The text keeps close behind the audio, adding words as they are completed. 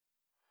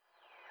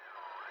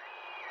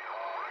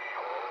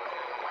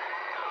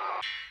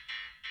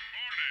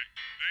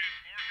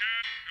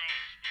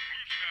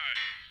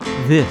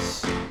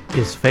This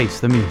is Face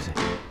the Music,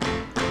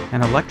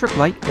 an Electric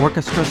Light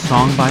Orchestra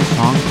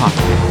song-by-song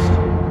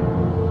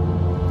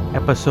podcast.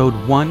 Episode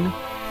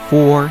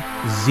 140,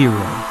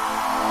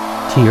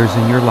 Tears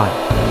in Your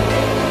Life.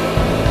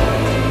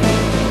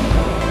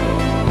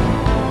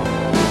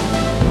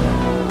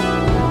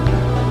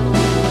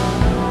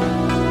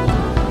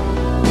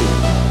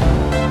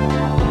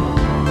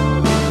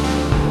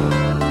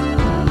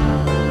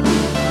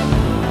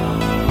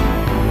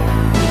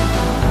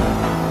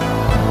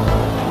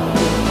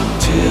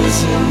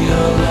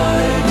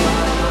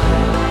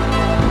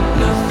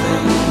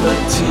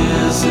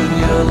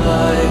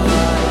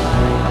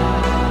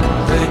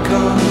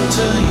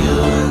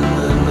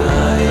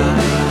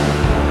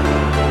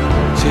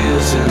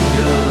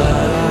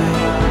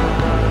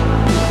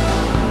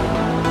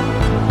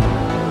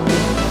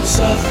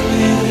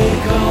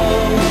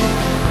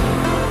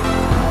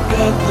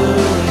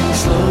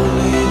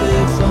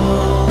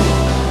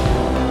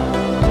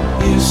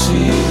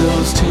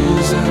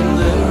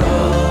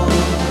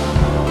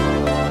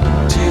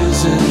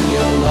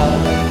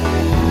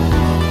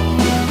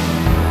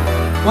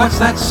 What's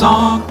that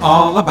song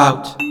all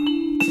about?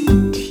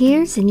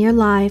 Tears in Your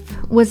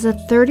Life was a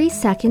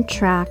 30-second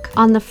track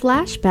on the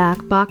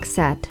Flashback box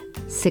set,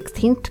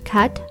 16th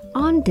cut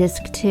on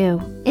disc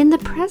 2. In the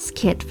press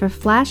kit for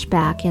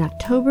Flashback in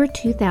October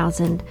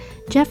 2000,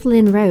 Jeff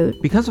Lynne wrote,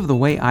 "Because of the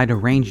way I'd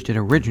arranged it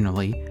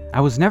originally,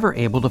 I was never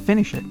able to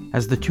finish it,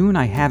 as the tune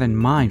I had in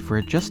mind for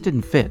it just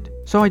didn't fit.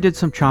 So I did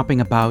some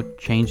chopping about,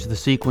 changed the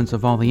sequence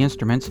of all the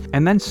instruments,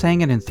 and then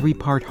sang it in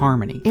 3-part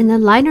harmony." In the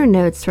liner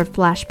notes for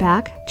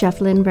Flashback, Jeff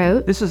Lynne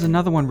wrote, "This is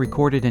another one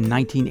recorded in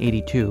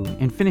 1982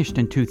 and finished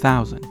in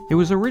 2000. It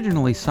was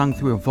originally sung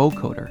through a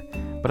vocoder,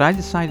 but I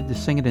decided to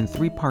sing it in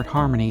 3-part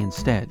harmony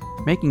instead.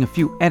 Making a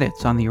few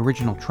edits on the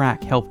original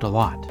track helped a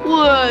lot."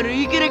 What, are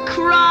you gonna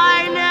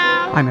cry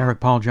now? I'm Eric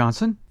Paul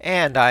Johnson.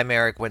 And I'm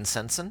Eric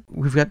Winsenson.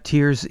 We've got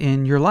Tears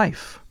in Your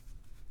Life.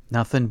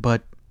 Nothing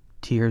but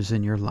tears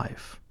in your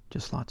life.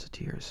 Just lots of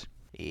tears.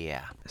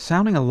 Yeah.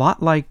 Sounding a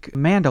lot like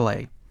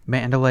Mandalay.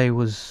 Mandalay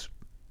was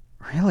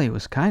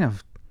kind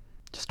of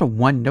just a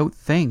one-note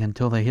thing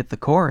until they hit the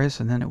chorus,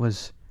 and then it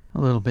was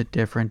a little bit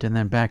different, and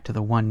then back to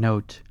the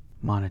one-note,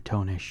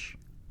 monotone-ish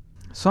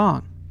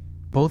song.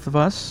 Both of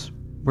us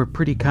were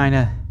pretty kind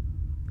of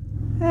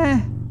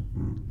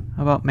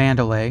about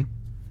Mandalay.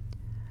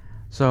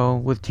 So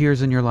with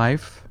Tears in Your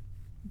Life,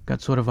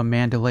 got sort of a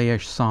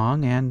Mandalay-ish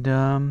song, and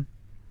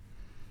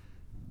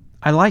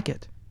I like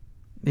it.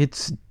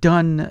 It's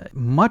done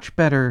much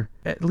better,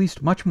 at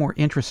least much more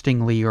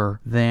interestingly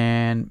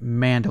than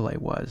Mandalay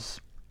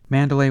was.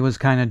 Mandalay was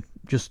kind of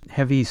just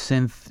heavy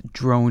synth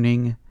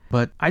droning,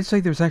 but I'd say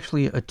there's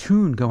actually a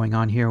tune going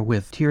on here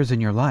with Tears in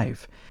Your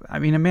Life. I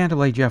mean, in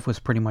Mandalay, Jeff was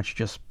pretty much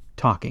just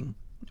talking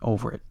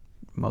over it,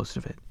 most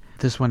of it.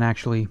 This one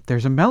actually,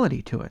 there's a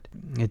melody to it.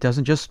 It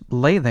doesn't just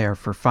lay there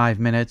for 5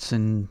 minutes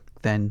and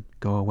then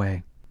go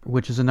away,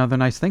 which is another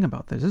nice thing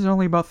about this. This is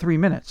only about 3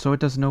 minutes, so it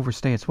doesn't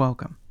overstay its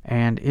welcome.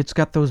 And it's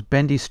got those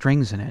bendy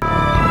strings in it.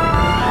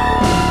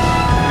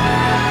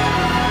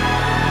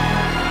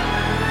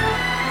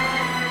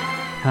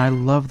 And I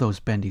love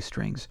those bendy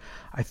strings.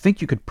 I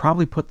think you could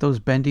probably put those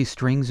bendy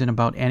strings in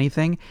about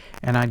anything,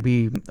 and I'd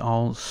be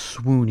all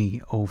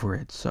swoony over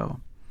it. So,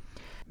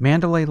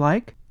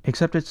 Mandalay-like,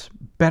 except it's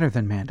better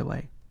than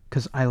Mandalay,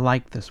 because I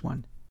like this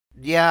one.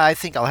 Yeah, I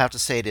think I'll have to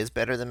say it is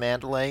better than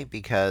Mandalay,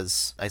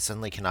 because I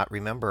suddenly cannot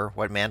remember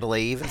what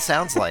Mandalay even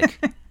sounds like.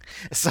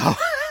 So,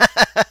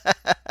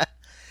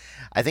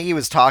 I think he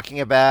was talking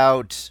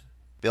about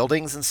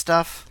buildings and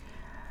stuff,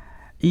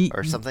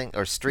 or something,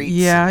 or streets.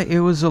 Yeah, it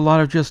was a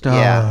lot of just,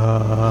 Walking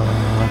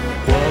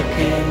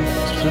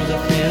through the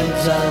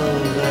fields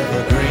of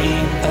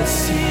evergreen, I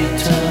see you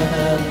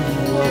turn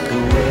and walk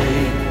away.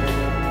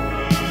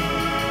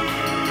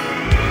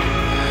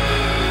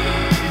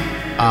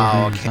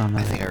 Oh, okay.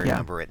 I think I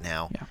remember it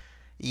now.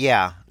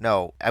 Yeah,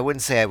 no, I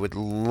wouldn't say I would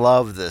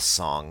love this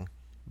song,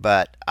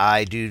 but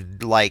I do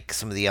like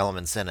some of the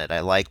elements in it. I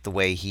like the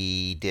way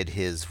he did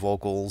his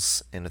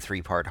vocals in a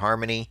 3-part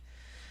harmony.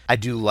 I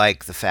do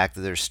like the fact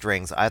that there's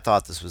strings. I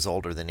thought this was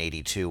older than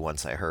 82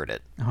 once I heard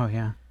it. Oh,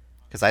 yeah.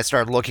 Because I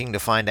started looking to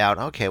find out,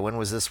 okay, when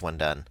was this one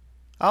done?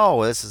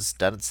 Oh, this is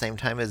done at the same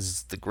time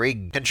as the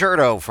Grieg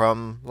Concerto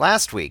from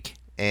last week.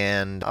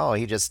 And,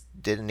 he just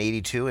did it in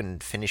 82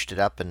 and finished it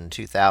up in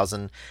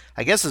 2000.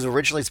 I guess it was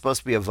originally supposed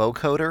to be a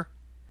vocoder.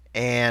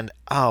 And,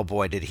 oh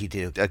boy, did he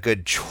do a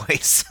good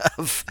choice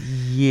of...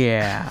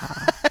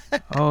 Yeah.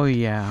 Oh,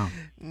 yeah.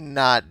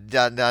 Not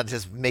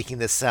just making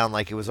this sound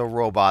like it was a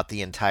robot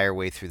the entire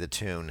way through the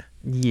tune.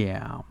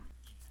 Yeah.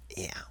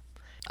 Yeah.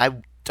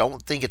 I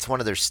don't think it's one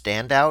of their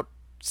standout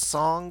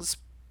songs,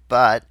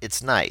 but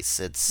it's nice.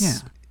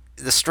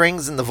 The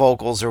strings and the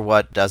vocals are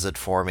what does it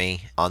for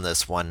me on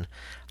this one.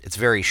 It's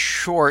very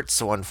short,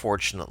 so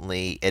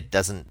unfortunately it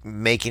doesn't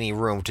make any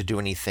room to do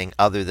anything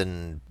other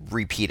than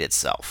repeat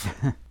itself.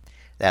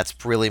 That's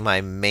really my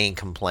main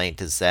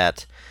complaint, is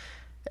that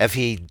if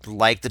he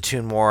liked the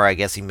tune more, I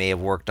guess he may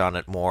have worked on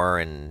it more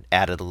and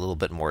added a little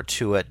bit more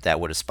to it. That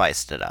would have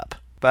spiced it up.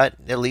 but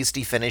at least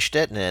he finished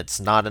it, and it's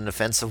not an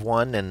offensive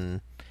one,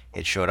 and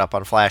it showed up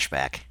on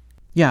Flashback.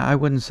 Yeah, I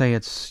wouldn't say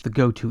it's the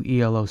go-to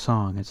ELO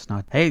song. It's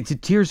not, hey, it's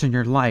Tears in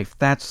Your Life.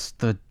 That's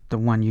the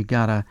one you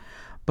gotta...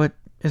 But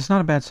it's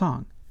not a bad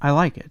song. I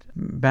like it.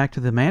 Back to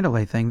the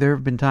Mandalay thing, there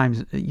have been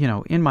times,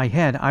 in my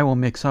head, I will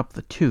mix up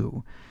the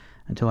two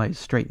until I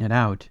straighten it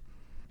out.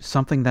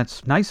 Something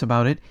that's nice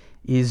about it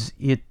is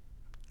it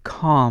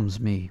calms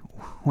me.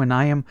 When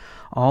I am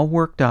all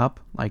worked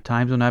up, like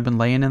times when I've been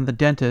laying in the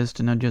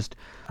dentist and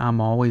I'm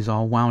always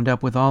all wound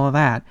up with all of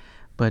that.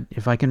 But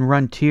if I can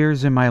run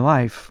Tears in my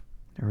life,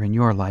 or in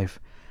your life,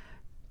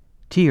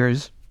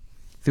 tears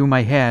through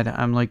my head,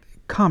 I'm like,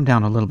 calm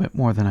down a little bit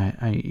more than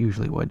I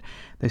usually would.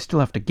 They still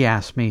have to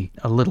gas me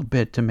a little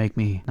bit to make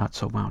me not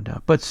so wound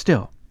up. But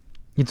still,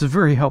 it's a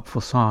very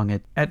helpful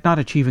song at not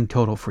achieving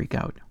total freak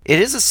out. It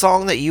is a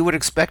song that you would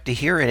expect to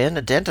hear in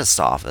a dentist's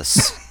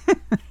office.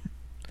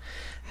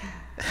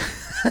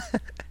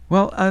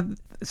 Well,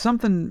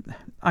 something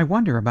I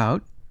wonder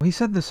about. He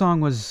said the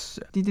song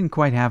he didn't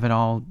quite have it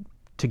all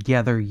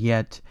together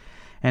yet.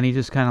 And he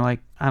just kind of like,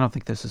 I don't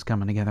think this is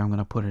coming together. I'm going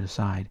to put it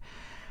aside.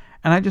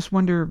 And I just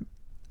wonder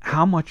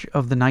how much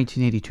of the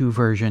 1982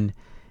 version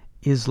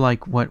is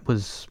like what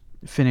was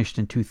finished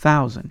in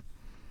 2000.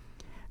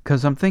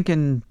 Because I'm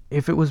thinking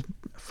if it was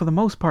for the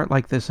most part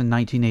like this in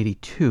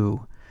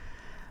 1982,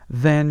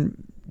 then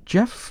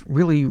Jeff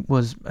really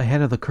was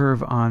ahead of the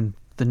curve on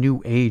the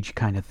new age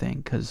kind of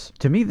thing. Because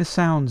to me, this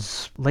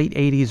sounds late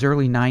 80s,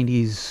 early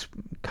 90s,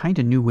 kind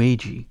of new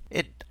agey.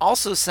 It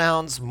also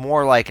sounds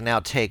more like an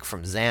outtake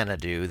from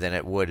Xanadu than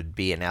it would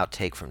be an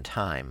outtake from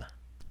Time.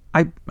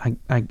 I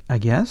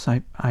guess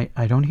I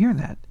don't hear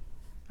that.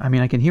 I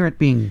mean, I can hear it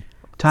being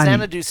tiny.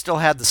 Xanadu still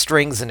had the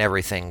strings and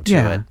everything to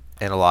it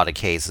in a lot of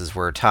cases,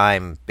 where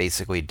Time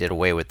basically did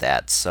away with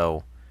that.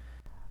 So,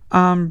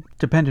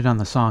 depended on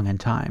the song and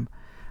Time.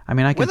 I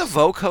mean, with a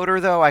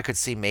vocoder though, I could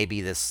see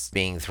maybe this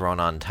being thrown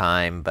on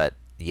Time. But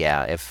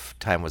yeah, if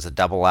Time was a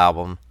double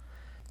album.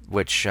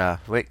 Which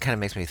it kind of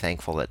makes me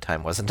thankful that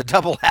Time wasn't a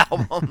double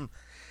album.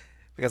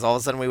 Because all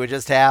of a sudden we would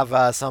just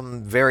have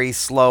some very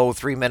slow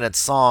 3-minute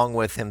song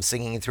with him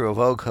singing through a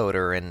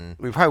vocoder, and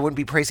we probably wouldn't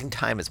be praising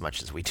Time as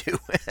much as we do.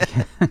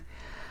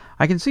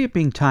 I can see it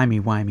being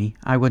timey-wimey.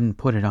 I wouldn't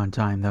put it on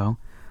Time, though.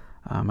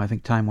 I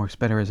think Time works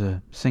better as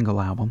a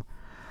single album.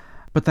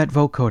 But that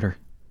vocoder,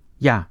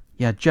 yeah,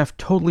 Jeff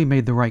totally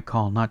made the right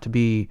call not to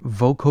be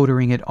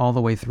vocodering it all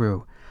the way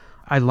through.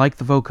 I like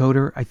the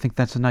vocoder. I think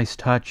that's a nice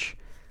touch.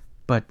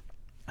 But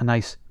a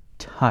nice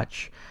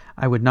touch.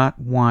 I would not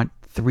want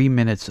 3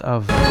 minutes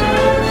of...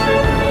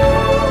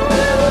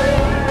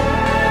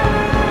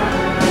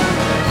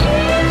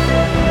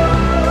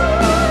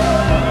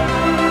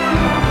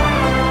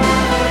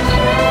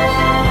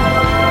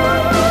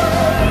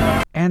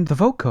 And the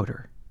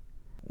vocoder.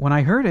 When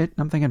I heard it,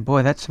 I'm thinking,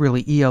 boy, that's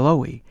really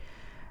ELO-y.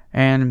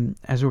 And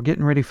as we're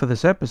getting ready for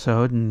this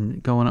episode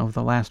and going over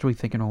the last week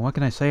thinking, well, what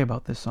can I say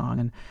about this song?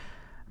 And I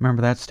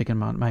remember that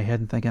sticking out in my head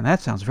and thinking,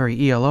 that sounds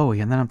very ELO-y.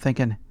 And then I'm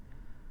thinking,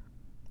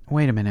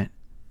 wait a minute.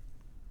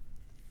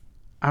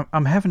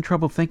 I'm having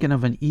trouble thinking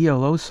of an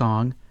ELO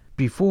song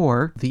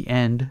before the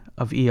end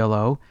of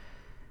ELO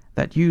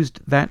that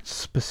used that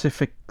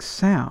specific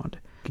sound.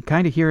 You can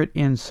kind of hear it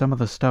in some of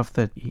the stuff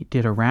that he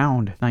did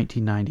around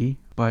 1990,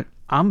 but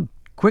I'm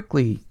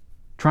quickly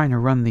trying to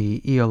run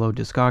the ELO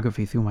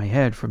discography through my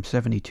head from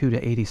 72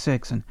 to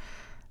 86, and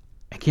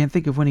I can't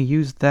think of when he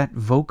used that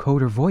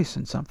vocoder voice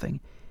in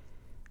something.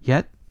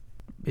 Yet,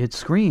 it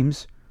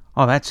screams,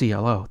 oh, that's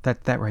ELO.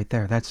 That right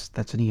there,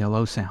 that's an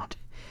ELO sound.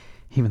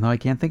 Even though I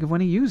can't think of when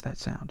he used that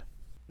sound.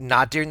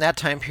 Not during that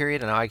time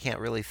period, and I can't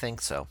really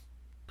think so.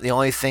 The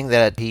only thing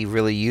that he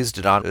really used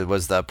it on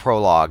was the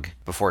prologue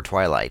before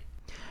Twilight.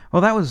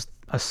 Well, that was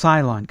a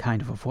Cylon kind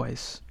of a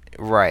voice.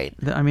 Right.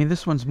 I mean,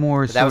 this one's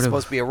more but that was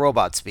supposed to be a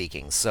robot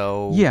speaking,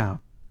 so... Yeah.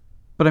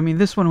 But I mean,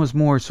 this one was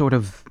more sort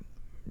of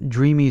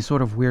dreamy,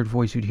 sort of weird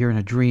voice you'd hear in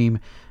a dream,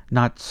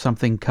 not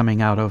something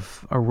coming out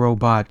of a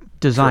robot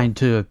designed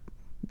to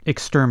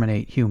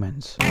exterminate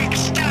humans.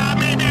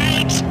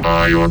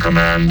 By your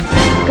command.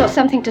 Got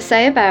something to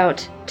say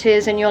about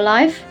Tears in Your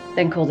Life?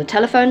 Then call the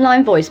telephone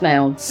line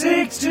voicemail.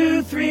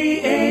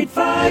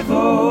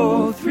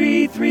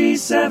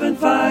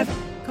 623-850-3375.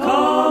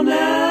 Call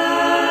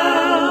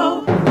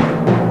now.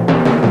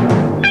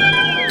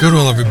 Good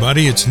well,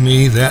 everybody. It's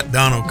me, that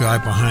Dono guy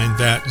behind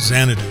that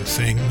Xanadu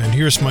thing, and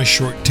here's my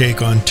short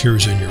take on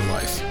Tears in Your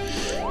Life.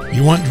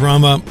 You want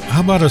drama?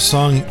 How about a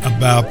song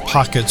about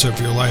pockets of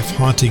your life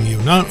haunting you,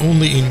 not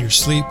only in your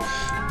sleep,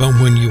 but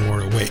when you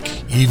are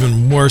awake?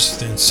 Even worse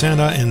than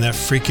Santa and that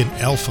freaking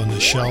elf on the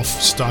shelf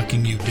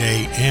stalking you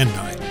day and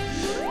night.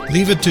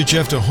 Leave it to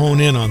Jeff to hone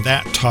in on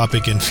that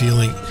topic and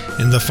feeling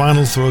in the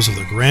final throes of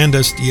the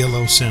grandest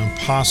ELO sound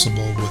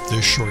possible with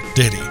this short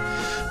ditty.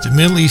 The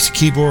Middle East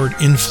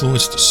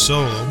keyboard-influenced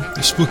solo,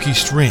 the spooky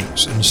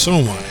strings, and so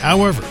on.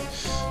 However,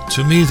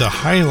 to me, the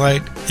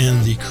highlight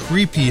and the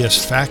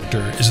creepiest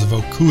factor is the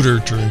vocoder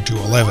turned to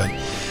 11.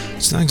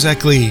 It's not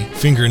exactly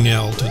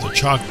fingernail to the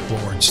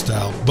chalkboard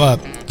style,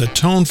 but the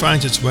tone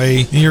finds its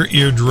way in your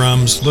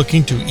eardrums,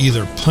 looking to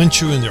either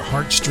punch you in your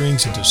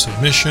heartstrings into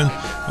submission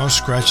or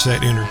scratch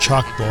that inner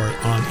chalkboard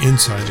on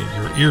inside of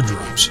your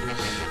eardrums.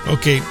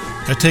 Okay,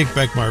 I take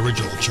back my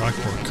original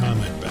chalkboard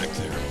comment back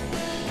there.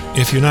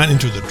 If you're not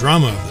into the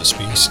drama of this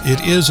piece,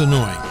 it is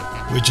annoying,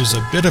 which is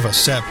a bit of a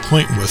sad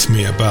point with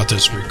me about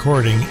this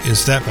recording,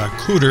 is that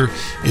vocoder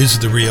is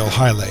the real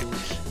highlight.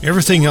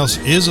 Everything else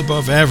is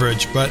above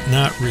average, but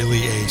not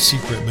really a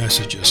Secret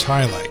Messages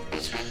highlight.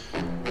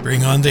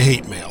 Bring on the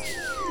hate mail.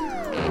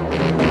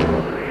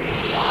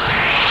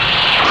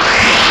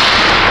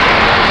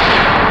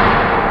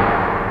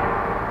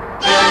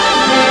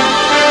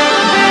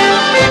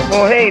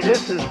 Well, hey,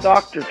 this is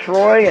Dr.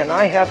 Troy, and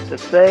I have to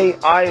say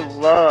I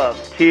love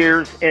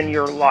Tears in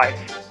Your Life.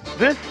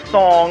 This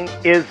song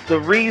is the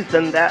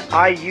reason that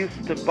I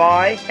used to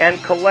buy and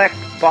collect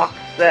box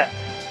sets.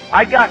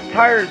 I got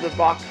tired of the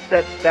box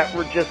sets that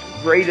were just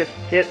greatest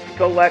hits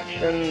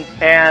collections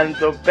and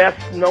the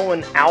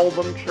best-known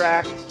album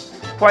tracks.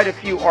 Quite a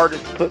few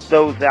artists put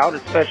those out,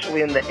 especially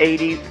in the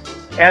 80s.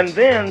 And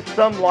then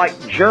some like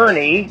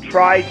Journey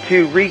tried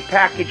to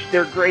repackage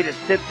their greatest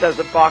hits as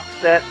a box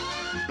set,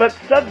 but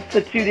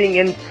substituting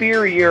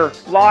inferior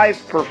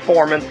live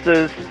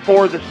performances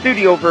for the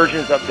studio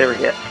versions of their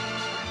hits.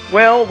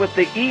 Well, with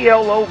the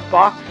ELO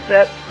box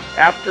sets,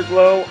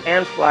 Afterglow,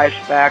 and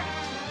Flashback,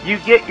 you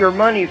get your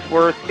money's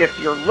worth if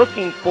you're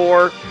looking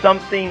for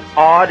something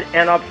odd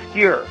and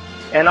obscure.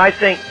 And I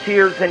think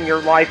Tears in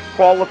Your Life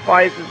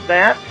qualifies as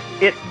that.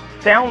 It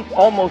sounds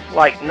almost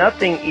like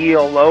nothing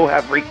ELO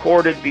have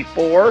recorded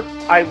before.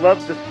 I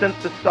love the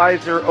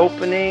synthesizer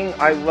opening.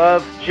 I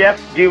love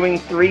Jeff doing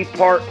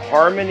 3-part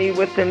harmony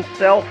with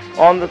himself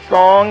on the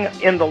song.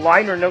 In the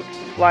liner notes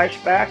to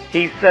Flashback,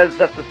 he says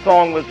that the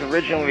song was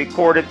originally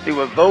recorded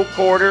through a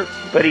vocoder,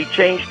 but he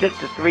changed it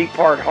to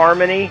 3-part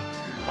harmony.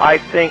 I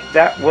think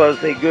that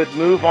was a good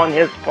move on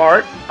his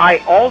part. I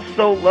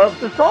also love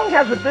the song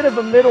has a bit of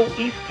a Middle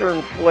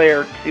Eastern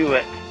flair to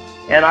it,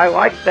 and I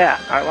like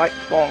that. I like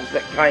songs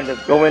that kind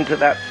of go into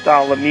that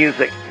style of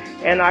music.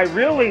 And I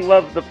really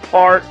love the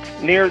part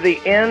near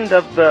the end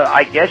of the,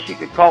 I guess you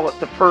could call it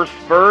the first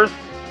verse,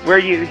 where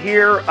you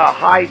hear a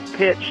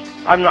high-pitched,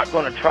 I'm not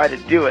going to try to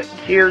do it,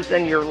 Tears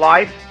in Your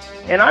Life.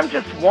 And I'm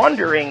just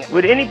wondering,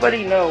 would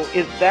anybody know,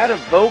 is that a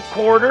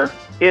vocoder?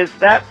 Is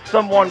that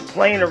someone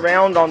playing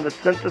around on the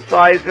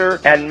synthesizer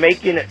and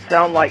making it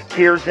sound like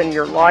Tears in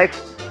Your Life?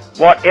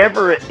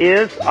 Whatever it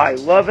is, I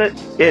love it.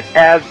 It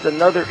adds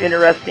another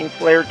interesting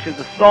flair to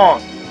the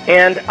song.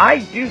 And I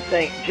do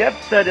think,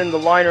 Jeff said in the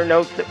liner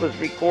notes it was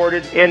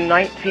recorded in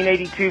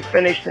 1982,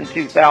 finished in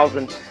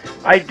 2000.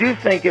 I do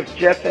think if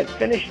Jeff had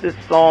finished this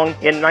song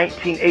in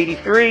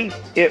 1983,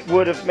 it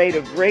would have made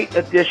a great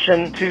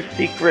addition to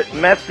Secret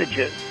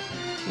Messages.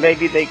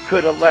 Maybe they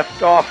could have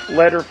left off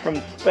Letter from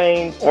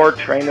Spain or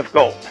Train of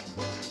Gold.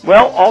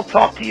 Well, I'll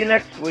talk to you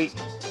next week.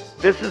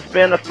 This has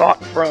been a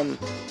thought from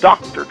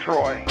Dr.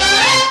 Troy.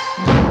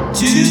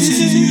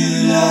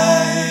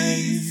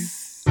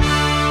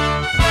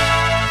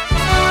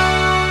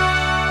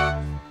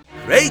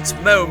 Great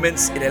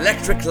moments in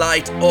Electric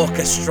Light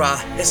Orchestra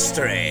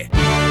history.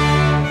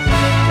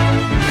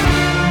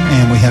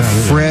 And we have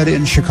Fred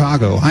in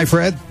Chicago. Hi,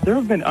 Fred. There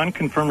have been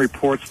unconfirmed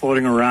reports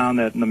floating around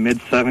that in the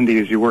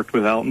mid-'70s you worked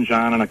with Elton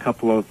John on a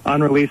couple of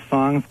unreleased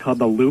songs called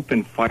The Loop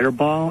and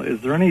Fireball. Is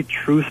there any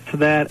truth to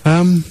that?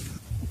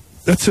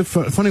 That's a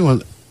funny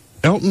one.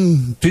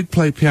 Elton did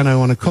play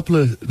piano on a couple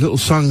of little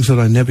songs that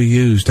I never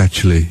used,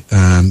 actually.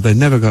 They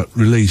never got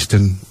released,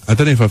 and I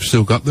don't know if I've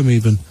still got them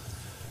even.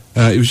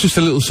 It was just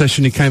a little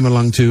session he came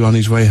along to on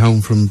his way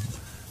home from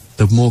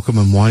the Morecambe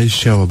and Wise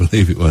show, I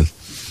believe it was.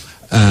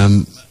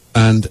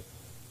 And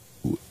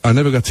I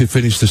never got to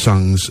finish the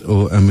songs,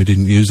 and we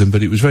didn't use them,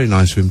 but it was very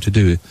nice of him to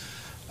do it.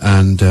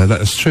 And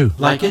that's true.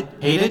 Like it?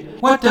 Hate it?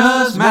 What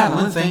does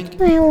Madeline think?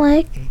 I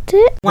liked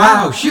it.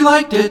 Wow, she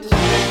liked it!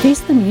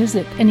 Face the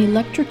Music, an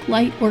Electric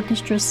Light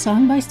Orchestra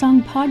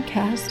song-by-song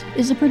podcast,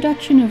 is a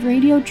production of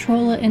Radio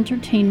Trolla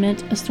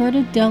Entertainment,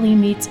 Assorted Deli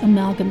Meats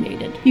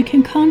Amalgamated. You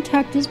can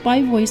contact us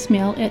by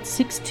voicemail at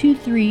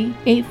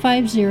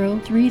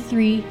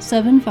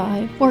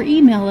 623-850-3375 or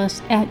email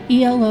us at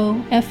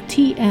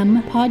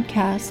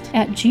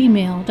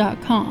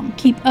eloftmpodcast@gmail.com.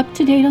 Keep up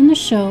to date on the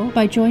show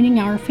by joining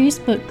our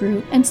Facebook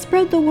group and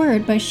spread the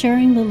word by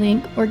sharing the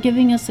link or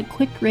giving us a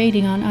quick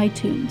rating on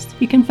iTunes.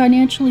 You can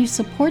financially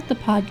support the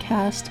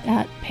podcast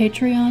at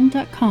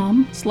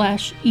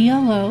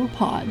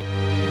patreon.com/ELOpod.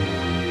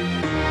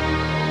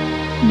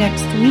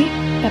 Next week,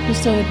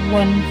 episode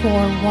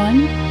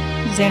 141,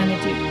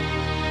 Xanadu.